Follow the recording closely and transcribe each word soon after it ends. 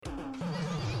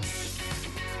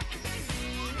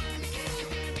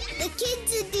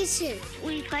Edition.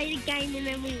 We played a game and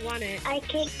then we won it. I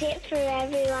kicked it through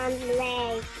everyone's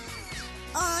leg.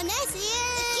 On SEN.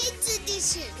 The Kids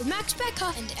Edition. With Max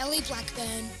Becker and Ellie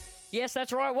Blackburn. Yes,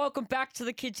 that's right. Welcome back to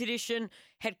the Kids Edition.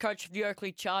 Head coach of the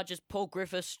Oakleigh Chargers, Paul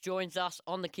Griffiths, joins us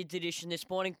on the Kids Edition this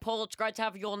morning. Paul, it's great to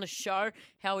have you on the show.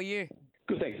 How are you?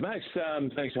 Good, thanks, Max.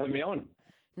 Thanks for having me on.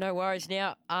 No worries.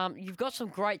 Now, you've got some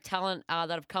great talent that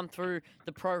have come through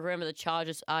the program of the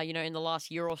Chargers, in the last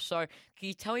year or so. Can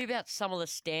you tell me about some of the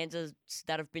standards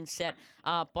that have been set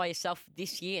by yourself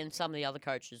this year and some of the other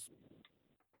coaches?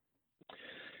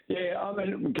 Yeah, I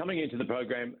mean, coming into the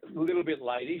program a little bit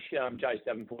late-ish. Jay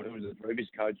Davenport, who was the previous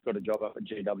coach, got a job up at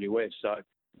GWS. So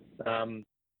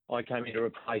I came in to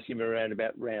replace him around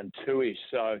about round two-ish.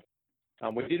 So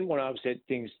we didn't want to upset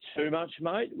things too much,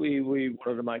 mate. We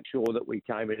wanted to make sure that we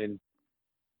came in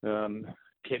and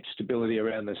kept stability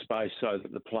around the space so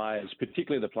that the players,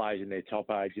 particularly the players in their top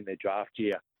age, in their draft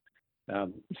year,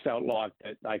 felt like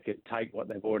that they could take what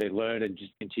they've already learned and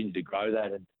just continue to grow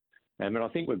that. And I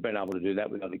think we've been able to do that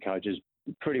with other coaches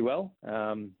pretty well.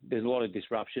 There's a lot of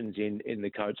disruptions in the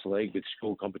Coach League with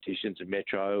school competitions and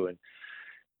Metro and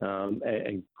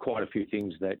quite a few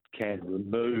things that can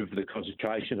remove the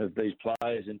concentration of these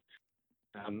players. And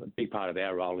a big part of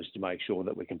our role is to make sure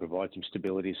that we can provide some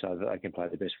stability so that they can play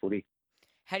the best footy.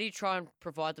 How do you try and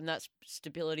provide them that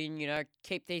stability and,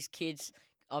 keep these kids,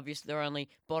 obviously they're only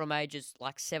bottom ages,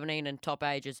 like 17 and top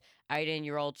ages,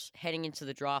 18-year-olds heading into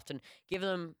the draft, and give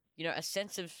them a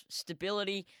sense of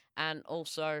stability and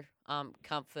also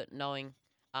comfort knowing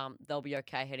they'll be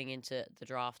okay heading into the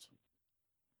draft?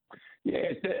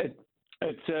 Yeah,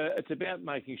 it's about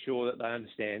making sure that they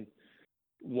understand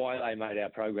why they made our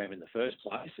program in the first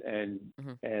place, and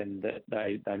that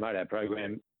they made our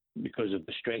program because of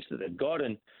the strengths that they've got,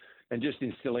 and just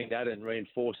instilling that and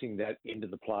reinforcing that into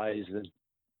the players,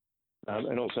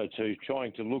 and also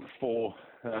trying to look for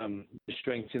the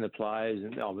strengths in the players.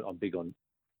 And I'm big on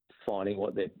finding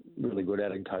what they're really good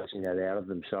at and coaching that out of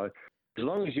them. So as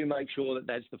long as you make sure that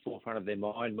that's the forefront of their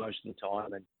mind most of the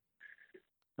time,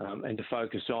 and to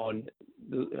focus on,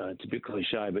 it's a bit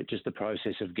cliche, but just the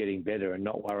process of getting better and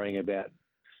not worrying about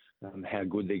how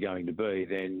good they're going to be,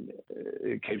 then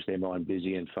it keeps their mind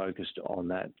busy and focused on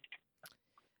that.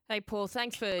 Hey, Paul,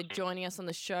 thanks for joining us on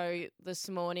the show this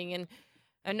morning.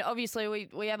 And obviously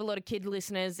we have a lot of kid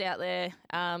listeners out there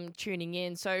tuning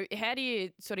in. So how do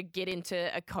you sort of get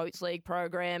into a Coach League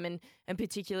program and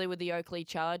particularly with the Oakleigh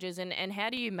Chargers, and how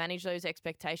do you manage those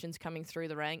expectations coming through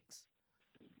the ranks?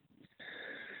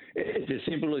 It's as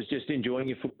simple as just enjoying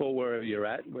your football wherever you're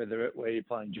at, where you're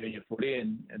playing junior footy.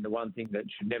 And the one thing that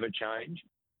should never change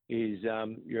is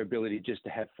your ability just to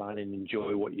have fun and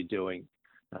enjoy what you're doing.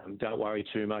 Don't worry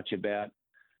too much about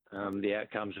the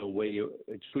outcomes or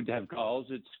it's good to have goals.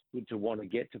 It's good to want to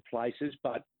get to places,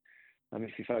 but if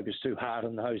you focus too hard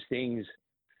on those things,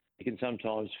 you can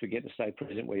sometimes forget to stay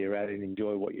present where you're at and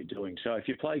enjoy what you're doing. So if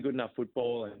you play good enough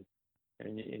football and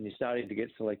you're starting to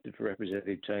get selected for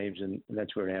representative teams, and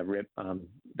that's where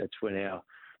that's when our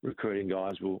recruiting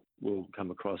guys will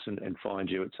come across and find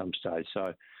you at some stage.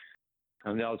 So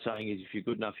the old saying is, if you're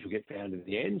good enough, you'll get found in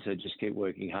the end. So just keep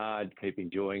working hard, keep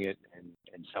enjoying it,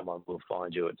 and someone will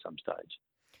find you at some stage.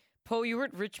 Paul, you were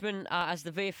at Richmond as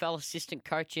the VFL assistant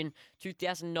coach in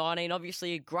 2019.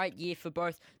 Obviously a great year for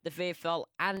both the VFL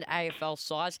and AFL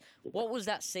sides. What was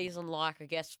that season like, I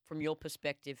guess, from your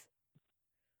perspective?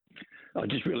 I'm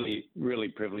just really, really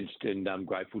privileged and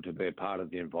grateful to be a part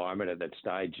of the environment at that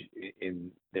stage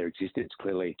in their existence.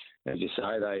 Clearly, as you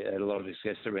say, they had a lot of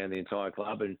success around the entire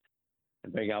club, and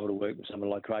being able to work with someone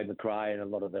like Craig McRae and a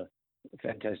lot of the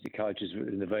fantastic coaches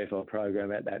in the VFL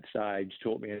program at that stage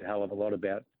taught me a hell of a lot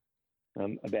about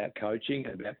coaching,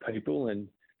 about people, and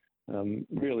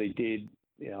really did.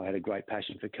 I had a great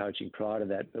passion for coaching prior to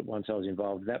that, but once I was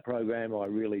involved in that program, I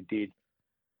really did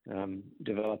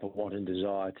develop a want and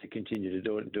desire to continue to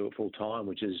do it and do it full time,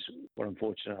 which is what I'm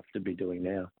fortunate enough to be doing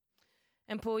now.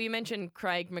 And Paul, you mentioned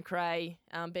Craig McRae,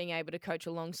 being able to coach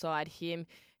alongside him.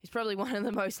 He's probably one of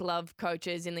the most loved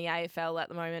coaches in the AFL at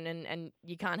the moment, and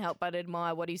you can't help but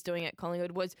admire what he's doing at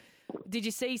Collingwood. Did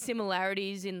you see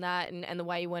similarities in that and the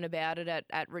way he went about it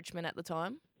at Richmond at the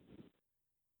time?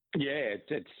 Yeah,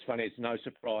 it's funny. It's no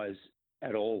surprise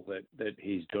at all that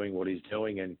he's doing what he's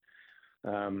doing.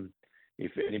 And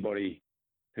if anybody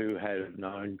who had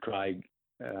known Craig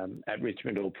at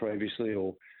Richmond or previously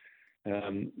or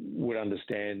would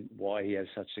understand why he has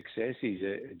such success, he's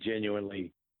a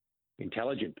genuinely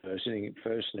intelligent person.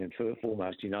 First and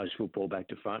foremost, he knows football back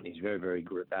to front. And he's very, very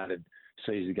good at that and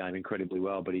sees the game incredibly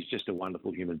well. But he's just a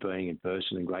wonderful human being in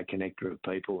person and great connector of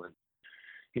people. And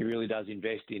he really does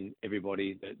invest in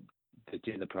everybody that's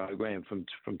in the program from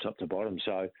top to bottom.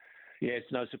 So, yeah,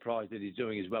 it's no surprise that he's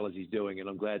doing as well as he's doing, and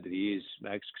I'm glad that he is,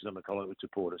 Max, because I'm a Collingwood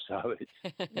supporter. So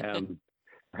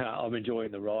I'm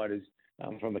enjoying the riders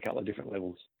from a couple of different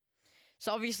levels.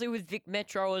 So obviously with Vic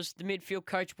Metro as the midfield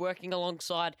coach working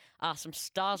alongside some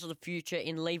stars of the future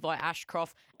in Levi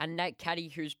Ashcroft and Nate Caddy,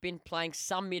 who's been playing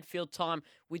some midfield time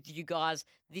with you guys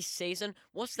this season.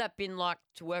 What's that been like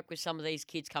to work with some of these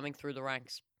kids coming through the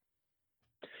ranks?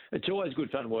 It's always good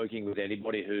fun working with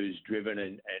anybody who's driven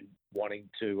and wanting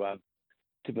to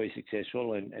be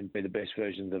successful and be the best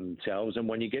version of themselves. And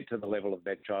when you get to the level of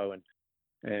Metro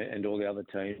and all the other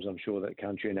teams, I'm sure that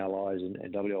Country and Allies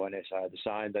and WINS are the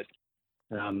same, that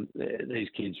these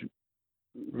kids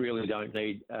really don't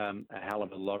need a hell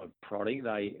of a lot of prodding.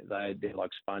 They're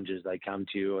like sponges. They come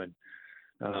to you and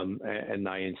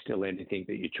they instill anything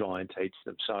that you try and teach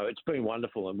them. So it's been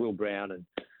wonderful. And Will Brown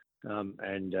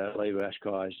and Lever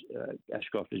Ashcroft,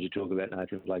 as you talk about,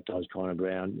 Nathan Blake, Connor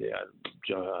Brown,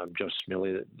 Josh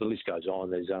Smilly, the list goes on.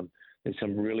 There's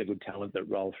some really good talent that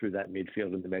roll through that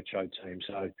midfield in the Metro team.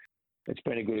 So it's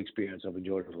been a good experience. I've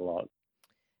enjoyed it a lot.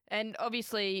 And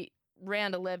obviously,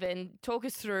 round 11, talk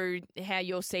us through how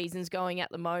your season's going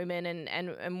at the moment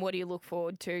and what do you look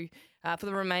forward to for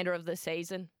the remainder of the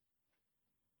season?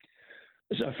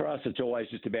 So for us, it's always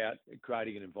just about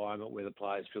creating an environment where the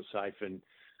players feel safe and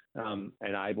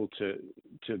able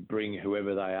to bring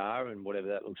whoever they are and whatever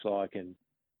that looks like and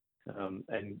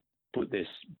put their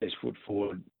best foot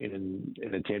forward in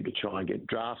an attempt to try and get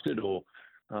drafted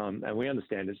and we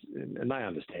understand this, and they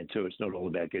understand too, it's not all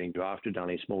about getting drafted,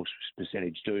 only a small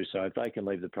percentage do. So if they can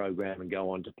leave the program and go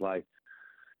on to play,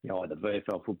 either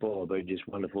VFL football or be just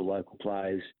wonderful local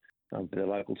players for their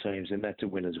local teams, then that's a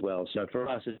win as well. So for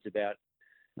us, it's about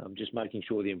just making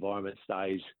sure the environment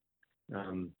stays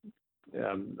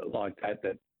like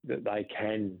that they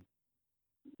can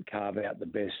carve out the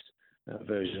best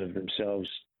version of themselves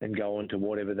and go on to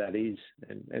whatever that is.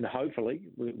 And hopefully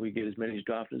we get as many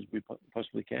drafted as we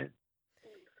possibly can.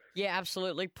 Yeah,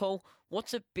 absolutely. Paul,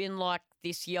 what's it been like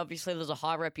this year? Obviously, there's a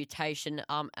high reputation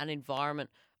and environment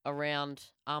around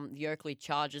the Oakleigh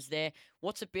Chargers there.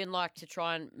 What's it been like to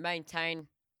try and maintain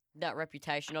that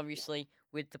reputation, obviously,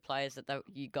 with the players that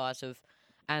you guys have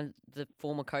and the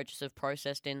former coaches have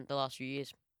processed in the last few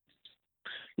years?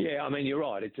 Yeah, I mean, you're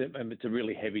right. It's a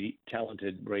really heavy,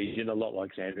 talented region, a lot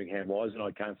like Sandringham was, and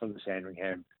I came from the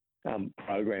Sandringham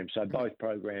program. So both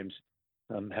programs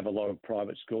have a lot of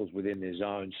private schools within their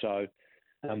zone. So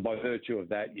by virtue of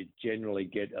that, you generally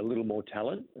get a little more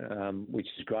talent, which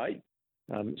is great.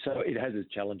 So it has its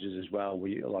challenges as well.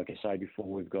 Like I say before,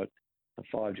 we've got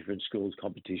 5 different schools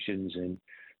competitions, and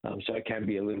so it can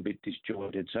be a little bit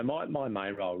disjointed. So my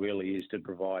main role really is to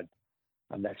provide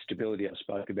that stability I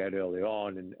spoke about earlier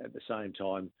on, and at the same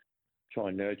time try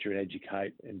and nurture and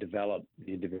educate and develop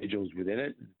the individuals within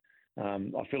it.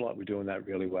 I feel like we're doing that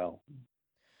really well.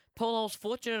 Paul, I was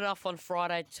fortunate enough on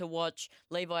Friday to watch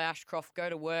Levi Ashcroft go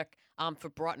to work for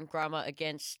Brighton Grammar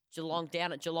against Geelong,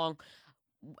 down at Geelong.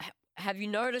 Have you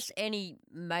noticed any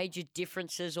major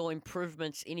differences or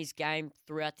improvements in his game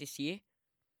throughout this year?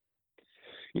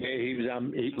 Yeah, he was.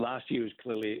 Last year was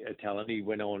clearly a talent. He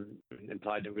went on and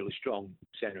played in a really strong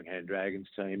Sandringham Dragons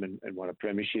team and won a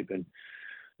premiership.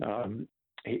 And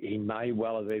he may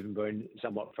well have even been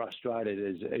somewhat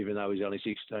frustrated, even though he's only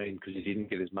 16, because he didn't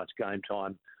get as much game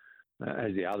time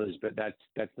as the others. But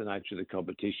that's the nature of the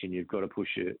competition. You've got to push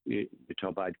your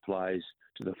top 8 players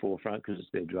to the forefront because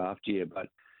it's their draft year. But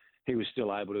he was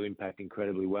still able to impact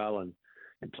incredibly well and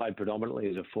played predominantly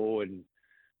as a forward.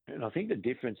 And I think the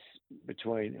difference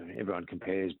between everyone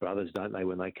compares brothers, don't they,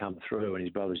 when they come through? And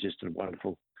his brother's just a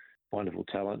wonderful, wonderful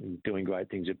talent and doing great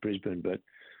things at Brisbane. But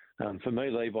for me,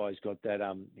 Levi's got that.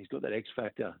 He's got that X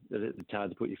factor that it's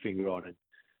hard to put your finger on.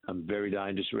 And very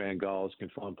dangerous around goals. Can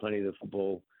find plenty of the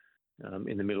football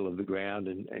in the middle of the ground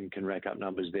and can rack up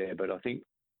numbers there. But I think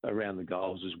around the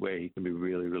goals is where he can be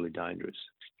really, really dangerous.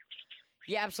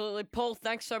 Yeah, absolutely. Paul,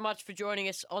 thanks so much for joining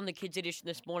us on the Kids Edition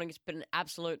this morning. It's been an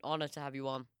absolute honour to have you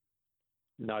on.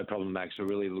 No problem, Max. I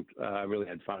really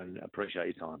had fun and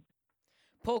appreciate your time.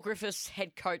 Paul Griffiths,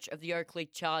 head coach of the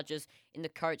Oakleigh Chargers in the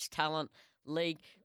Coach Talent League.